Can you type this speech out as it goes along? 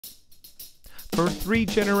For 3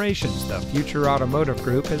 generations, the Future Automotive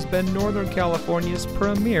Group has been Northern California's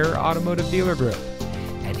premier automotive dealer group.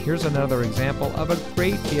 And here's another example of a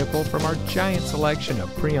great vehicle from our giant selection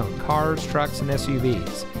of pre-owned cars, trucks, and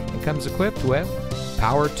SUVs. It comes equipped with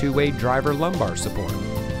power 2-way driver lumbar support,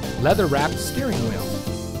 leather-wrapped steering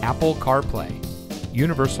wheel, Apple CarPlay,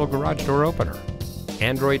 universal garage door opener,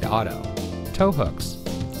 Android Auto, tow hooks,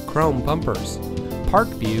 chrome bumpers, park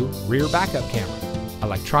view rear backup camera,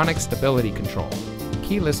 electronic stability control,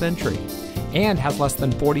 keyless entry, and has less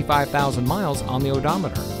than 45,000 miles on the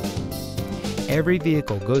odometer. Every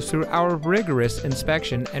vehicle goes through our rigorous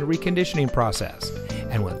inspection and reconditioning process,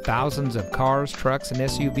 and with thousands of cars, trucks, and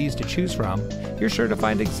SUVs to choose from, you're sure to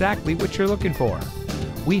find exactly what you're looking for.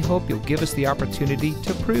 We hope you'll give us the opportunity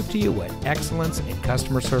to prove to you what excellence in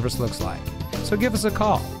customer service looks like. So give us a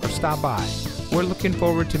call or stop by. We're looking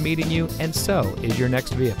forward to meeting you, and so is your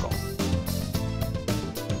next vehicle.